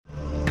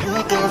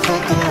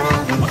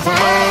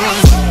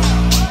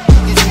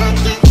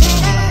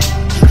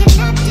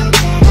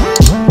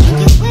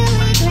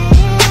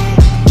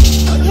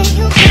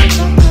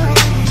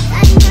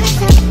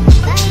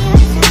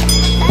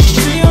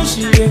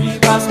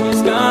me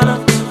scanner.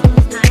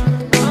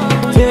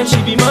 Say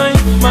she be mine,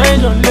 mine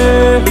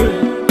Johnny.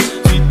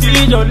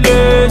 Sweetie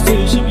Johnny,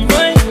 say she be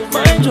mine,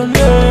 mine Johnny.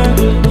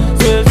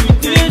 Say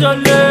sweetie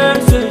Johnny,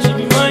 say she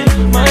be mine,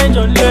 mine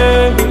Johnny.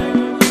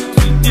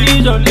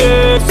 Sweetie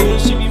Johnny, say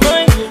she be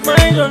mine,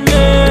 mine Johnny.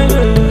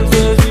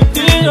 Say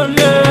sweetie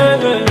Johnny.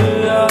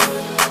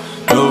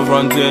 No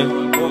fronting,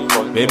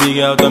 baby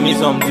girl, tell me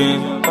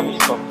something.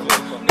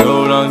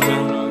 No long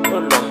thing,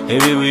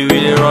 baby we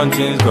really run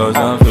things, cause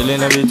I'm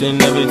feeling everything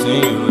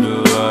you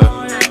do.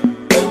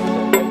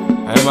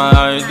 And my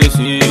eyes, they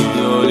see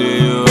you,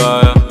 only you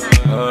are.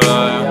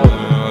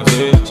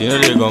 She know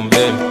they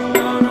complain.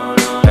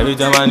 Every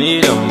time I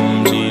need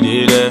them, she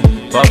did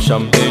it. Pop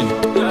champagne.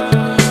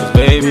 Cause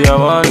baby, I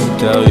want to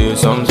tell you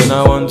something.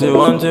 I want it,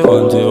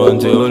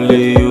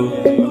 only you.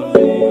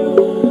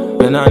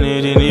 And I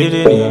need it,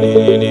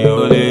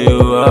 only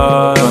you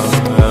are.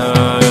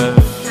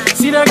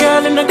 See that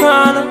girl in the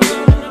corner.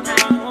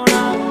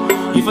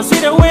 If I see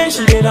the way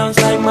she dance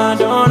like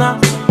Madonna.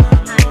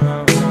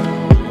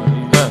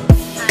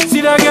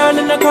 See that girl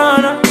in the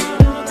corner.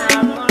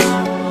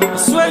 I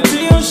swear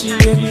to you, she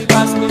gave me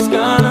past me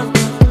scanner.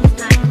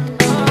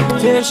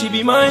 Say she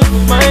be mine,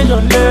 mine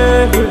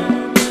Johnny.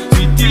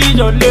 Sweetie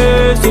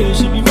Johnny, say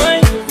she be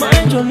mine,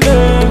 mine Johnny.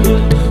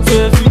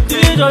 Say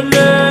sweetie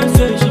Johnny,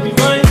 say she be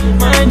mine,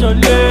 mine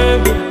Johnny.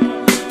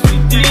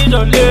 Sweetie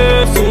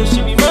Johnny, say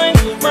she be mine,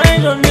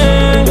 mine Johnny.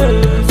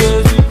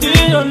 Say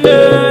sweetie Johnny.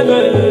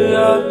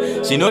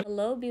 She know.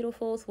 Hello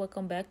beautifuls,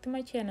 welcome back to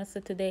my channel. So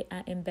today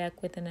I am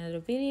back with another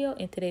video,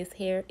 and today's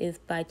hair is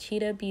by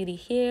Cheetah Beauty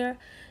Hair.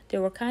 They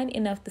were kind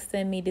enough to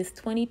send me this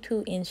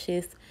 22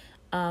 inches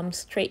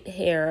straight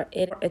hair.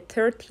 It's a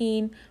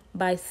 13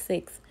 by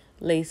 6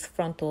 lace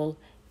frontal.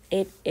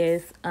 It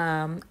is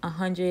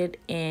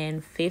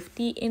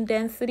 150 in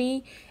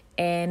density,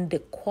 and the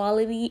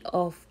quality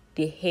of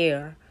the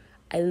hair,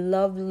 I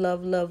love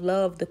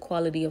the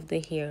quality of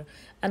the hair.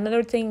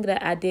 Another thing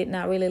that I did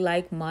not really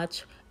like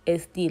much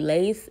is the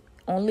lace,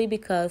 only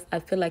because I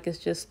feel like it's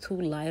just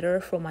too lighter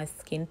for my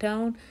skin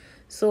tone.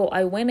 So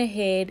I went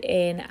ahead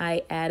and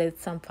I added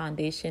some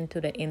foundation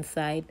to the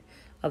inside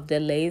of the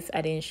lace.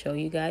 I didn't show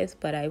you guys,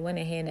 but I went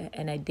ahead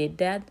and I did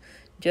that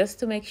just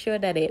to make sure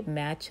that it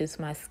matches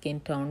my skin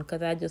tone,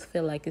 because I just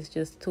feel like it's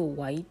just too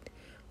white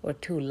or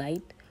too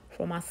light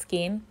for my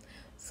skin.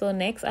 So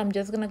next I'm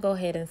just gonna go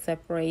ahead and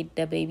separate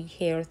the baby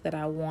hairs that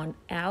I want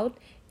out,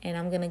 and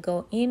I'm gonna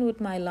go in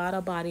with my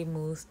Lotta body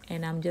mousse,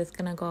 and I'm just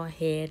gonna go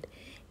ahead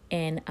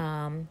and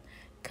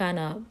kind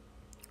of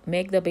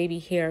make the baby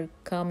hair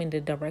come in the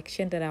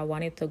direction that I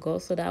want it to go,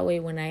 so that way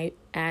when I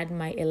add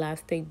my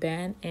elastic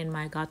band and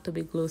my got to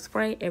be glue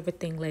spray,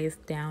 everything lays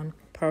down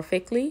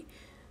perfectly.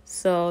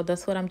 So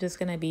that's what I'm just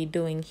gonna be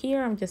doing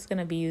here. I'm just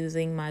gonna be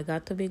using my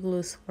got to be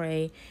glue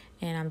spray,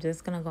 and I'm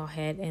just gonna go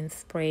ahead and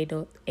spray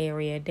the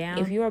area down.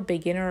 If you're a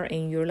beginner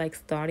and you're like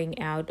starting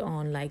out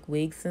on like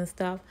wigs and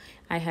stuff,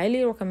 I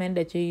highly recommend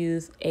that you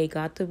use a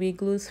got to be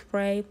glue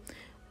spray,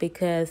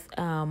 because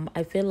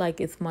I feel like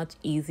it's much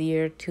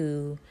easier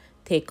to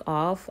take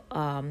off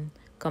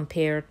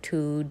compared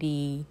to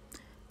the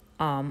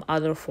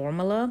other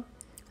formula.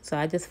 So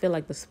I just feel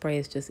like the spray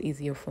is just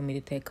easier for me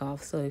to take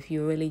off. So if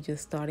you're really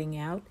just starting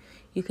out,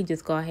 you can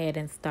just go ahead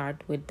and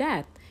start with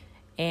that.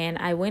 And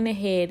I went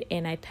ahead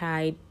and I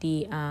tied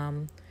the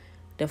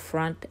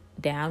front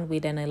down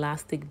with an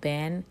elastic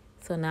band.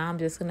 So now I'm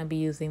just gonna be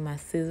using my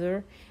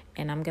scissor,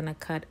 and I'm gonna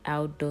cut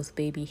out those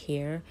baby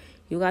hair.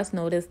 You guys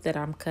notice that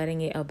I'm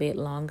cutting it a bit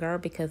longer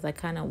because I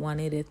kind of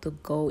wanted it to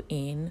go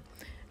in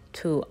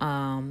to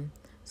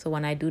so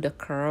when I do the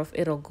curve,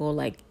 it'll go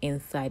like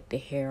inside the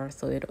hair,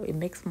 so it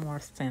makes more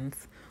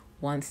sense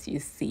once you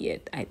see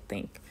it, I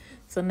think.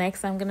 So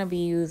next I'm gonna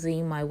be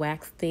using my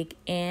wax stick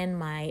and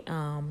my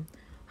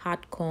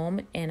hot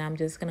comb, and I'm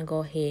just gonna go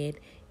ahead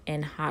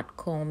and hot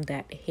comb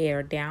that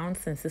hair down,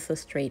 since it's a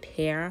straight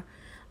hair.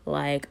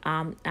 Like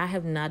I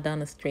have not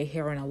done a straight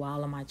hair in a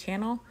while on my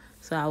channel,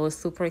 so I was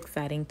super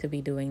excited to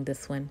be doing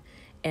this one.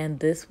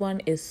 And this one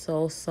is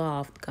so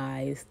soft,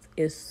 guys.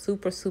 It's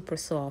super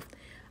soft.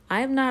 I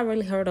have not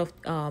really heard of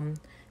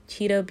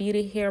Cheetah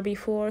Beauty Hair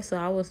before, so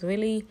I was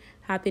really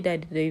happy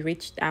that they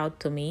reached out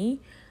to me.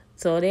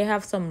 So they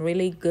have some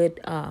really good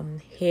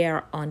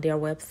hair on their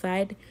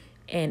website,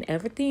 and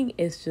everything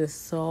is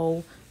just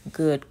so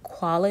good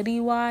quality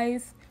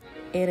wise.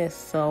 It is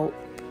so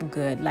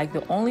good. Like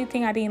the only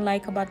thing I didn't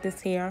like about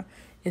this hair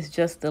is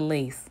just the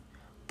lace,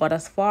 but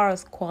as far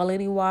as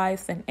quality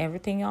wise and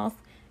everything else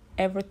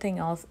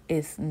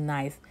is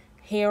nice.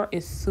 Hair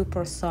is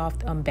super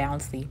soft and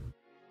bouncy.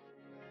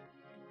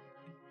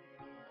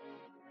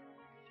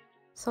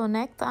 So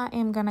next I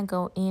am gonna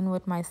go in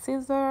with my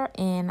scissor,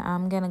 and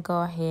I'm gonna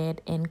go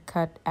ahead and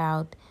cut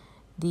out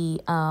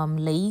the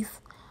lace.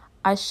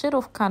 I should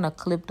have kind of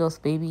clipped those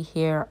baby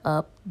hair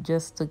up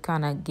just to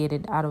kind of get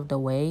it out of the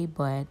way,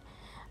 but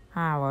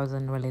I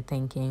wasn't really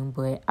thinking.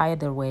 But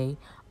either way,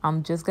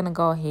 I'm just gonna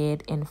go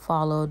ahead and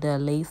follow the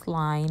lace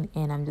line,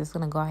 and I'm just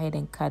gonna go ahead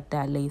and cut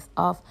that lace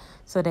off.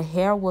 So the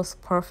hair was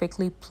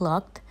perfectly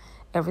plucked,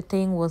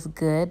 everything was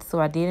good, so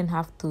I didn't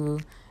have to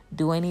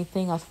do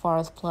anything as far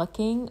as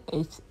plucking.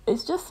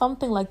 It's just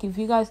something like, if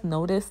you guys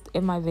noticed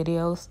in my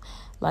videos,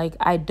 like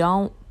I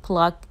don't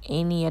pluck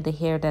any of the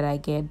hair that I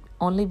get,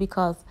 only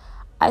because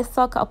I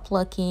suck at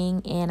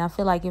plucking, and I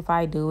feel like if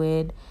I do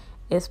it,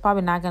 it's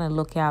probably not gonna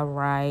look out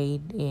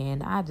right.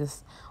 And I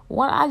just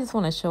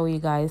want to show you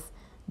guys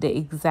the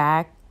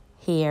exact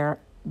hair,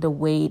 the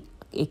way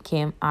it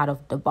came out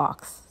of the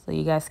box, so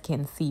you guys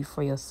can see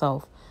for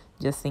yourself,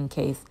 just in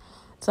case.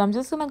 So I'm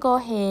just gonna go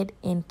ahead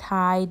and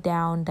tie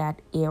down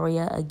that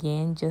area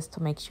again, just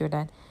to make sure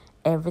that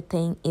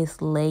everything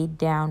is laid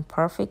down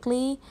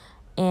perfectly.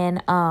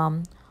 And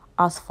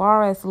as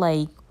far as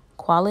like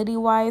quality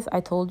wise,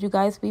 I told you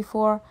guys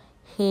before,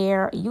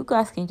 hair, you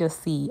guys can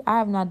just see I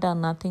have not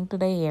done nothing to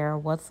the hair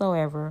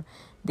whatsoever,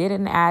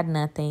 didn't add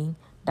nothing.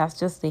 That's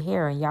just the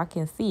hair, and y'all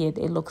can see it.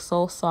 It looks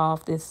so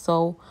soft. It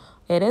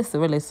is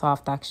really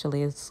soft,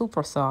 actually. It's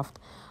super soft.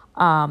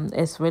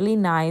 It's really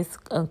nice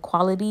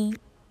quality,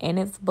 and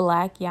it's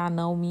black. Y'all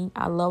know me,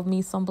 I love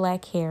me some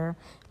black hair.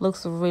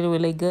 Looks really,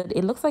 really good.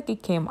 It looks like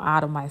it came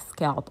out of my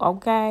scalp.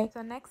 Okay,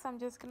 so next I'm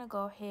just gonna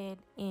go ahead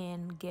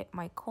and get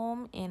my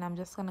comb, and I'm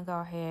just gonna go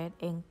ahead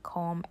and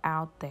comb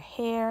out the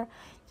hair.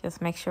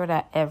 Just make sure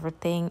that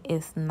everything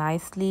is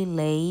nicely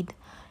laid,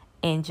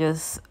 and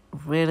just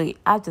really,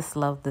 I just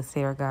love this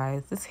hair,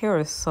 guys. This hair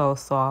is so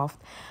soft.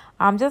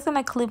 I'm just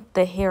gonna clip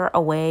the hair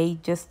away,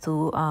 just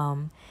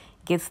to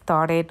get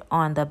started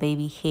on the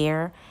baby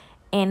hair.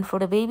 And for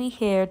the baby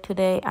hair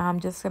today, I'm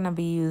just gonna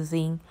be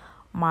using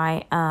my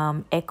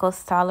Eco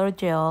Styler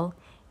gel,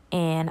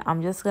 and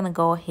I'm just gonna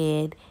go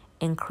ahead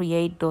and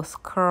create those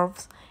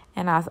curves.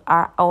 And as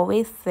I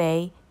always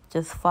say,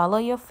 just follow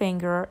your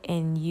finger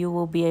and you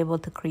will be able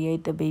to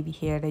create the baby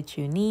hair that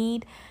you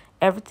need.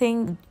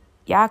 Everything,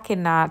 y'all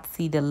cannot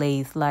see the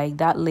lace. Like,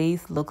 that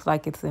lace looks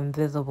like it's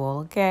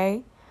invisible,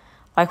 okay?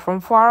 Like,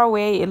 from far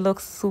away, it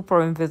looks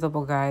super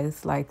invisible,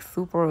 guys. Like,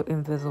 super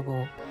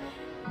invisible.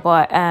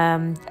 But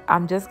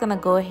I'm just gonna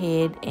go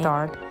ahead and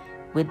start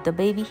with the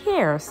baby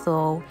hair.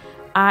 So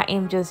I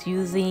am just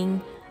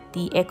using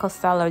the Eco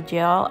Styler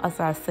gel,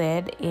 as I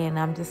said, and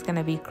I'm just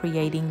gonna be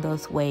creating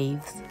those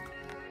waves.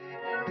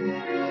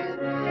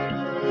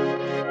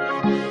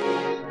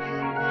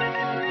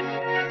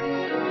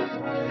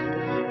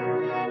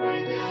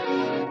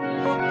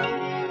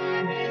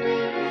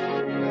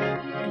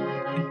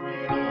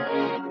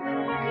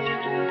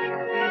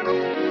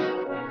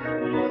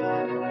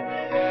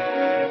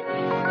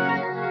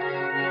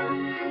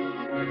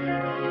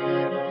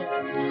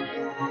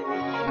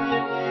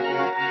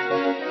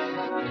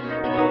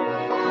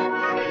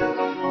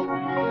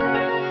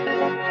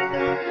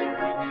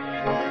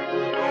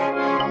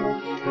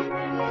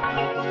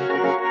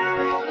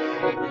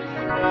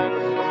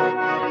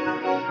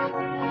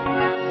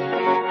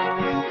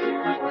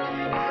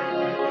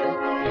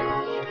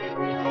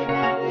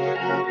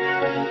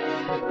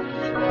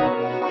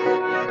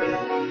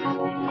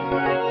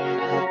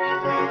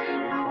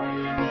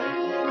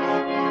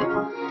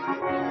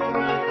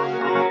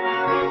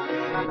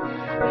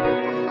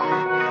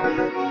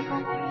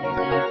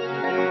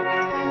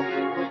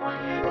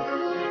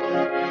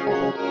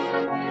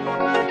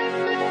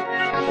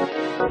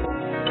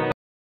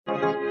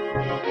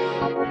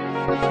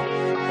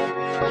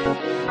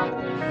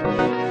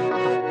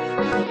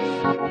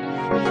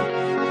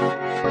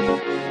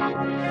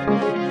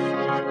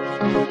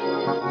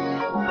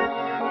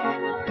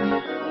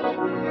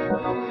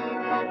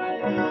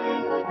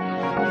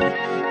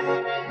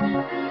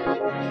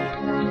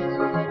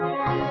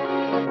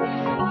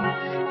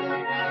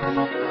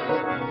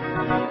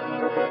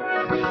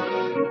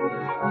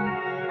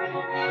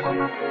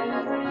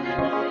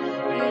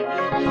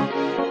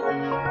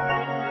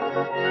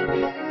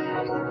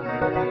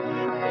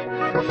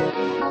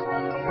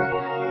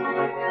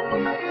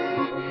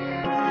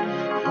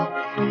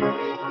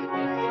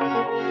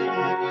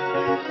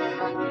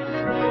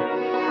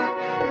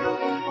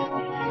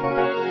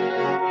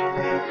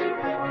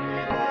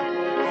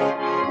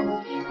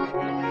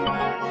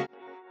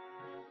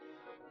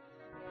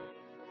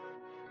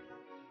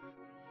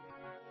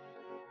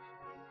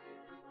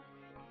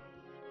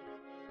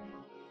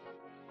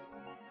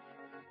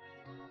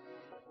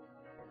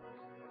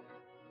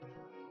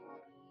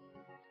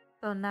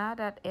 So now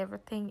that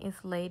everything is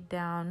laid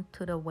down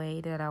to the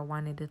way that I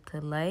wanted it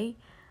to lay,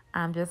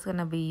 I'm just going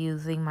to be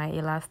using my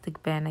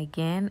elastic band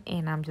again,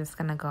 and I'm just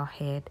going to go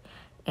ahead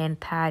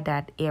and tie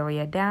that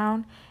area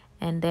down.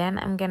 And then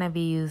I'm going to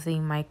be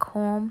using my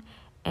comb,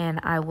 and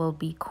I will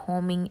be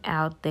combing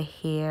out the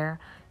hair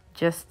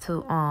just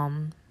to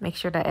make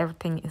sure that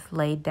everything is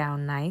laid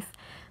down nice.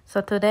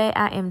 So today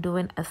I am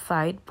doing a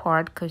side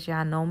part, because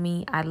y'all know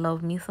me, I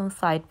love me some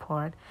side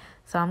part.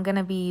 So I'm going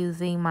to be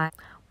using my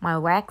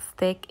wax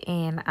stick,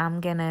 and I'm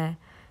gonna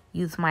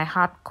use my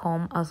hot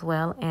comb as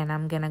well, and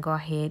I'm gonna go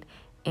ahead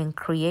and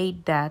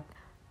create that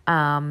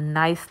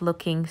nice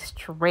looking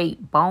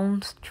straight,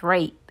 bone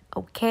straight,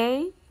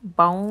 okay,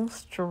 bone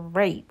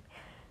straight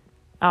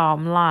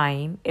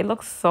line. It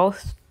looks so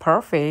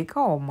perfect.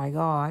 Oh my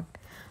god,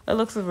 It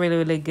looks really,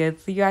 really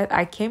good. So you guys,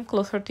 I came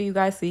closer to you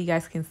guys so you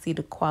guys can see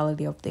the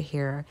quality of the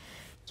hair.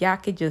 Y'all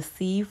can just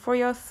see for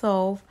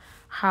yourself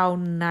how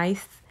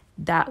nice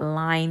that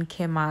line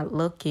came out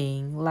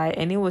looking like,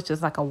 and it was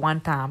just like a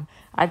one time.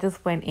 I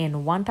just went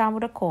in one time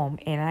with a comb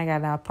and I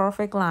got a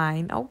perfect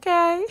line.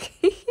 Okay.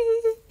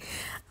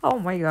 Oh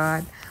my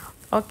god.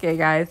 Okay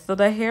guys, so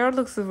the hair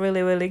looks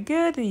really, really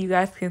good and you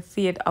guys can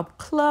see it up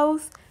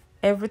close.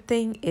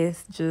 Everything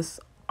is just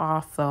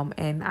awesome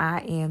and I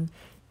am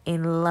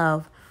in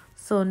love.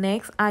 So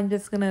next I'm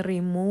just gonna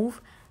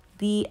remove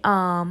the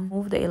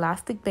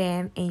elastic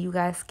band and you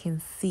guys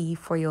can see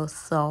for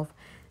yourself.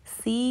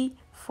 See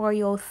for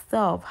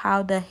yourself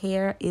how the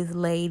hair is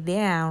laid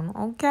down.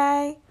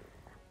 Okay,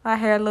 my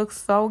hair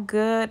looks so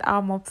good.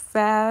 I'm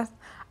obsessed.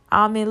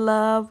 I'm in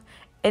love.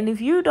 And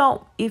if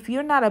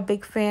you're not a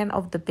big fan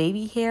of the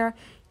baby hair,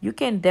 you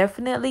can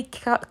definitely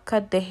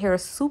cut the hair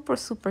super,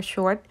 super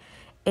short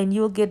and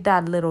you'll get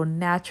that little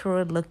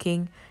natural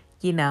looking,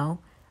 you know,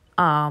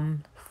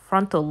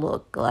 frontal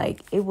look.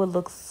 Like it would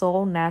look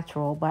so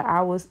natural, but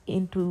I was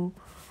into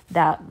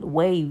that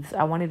waves.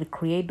 I wanted to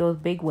create those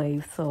big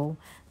waves. So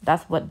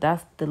that's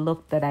the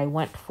look that I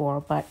went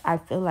for. But I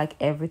feel like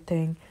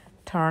everything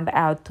turned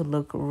out to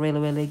look really,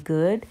 really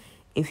good.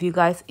 If you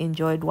guys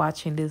enjoyed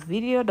watching this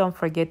video, don't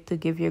forget to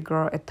give your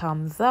girl a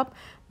thumbs up.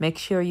 Make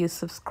sure you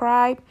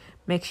subscribe.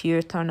 Make sure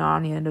you turn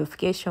on your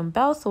notification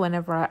bell so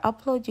whenever I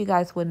upload, you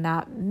guys will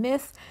not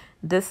miss.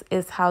 This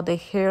is how the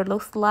hair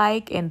looks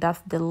like, and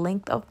that's the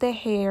length of the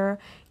hair.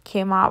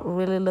 Came out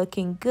really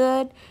looking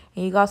good,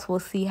 and you guys will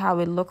see how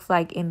it looks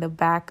like in the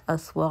back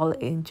as well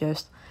in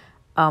just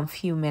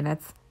few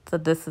minutes. So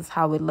this is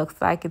how it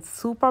looks like. It's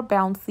super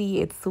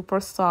bouncy, it's super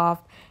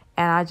soft,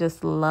 and I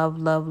just love,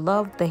 love,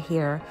 love the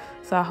hair.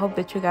 So I hope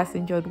that you guys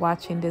enjoyed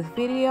watching this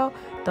video.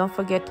 Don't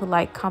forget to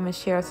like, comment,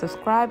 share,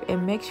 subscribe,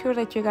 and make sure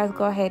that you guys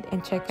go ahead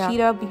and check out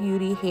Cheetah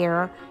Beauty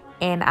Hair,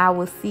 and I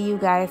will see you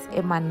guys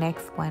in my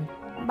next one.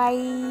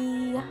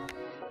 Bye.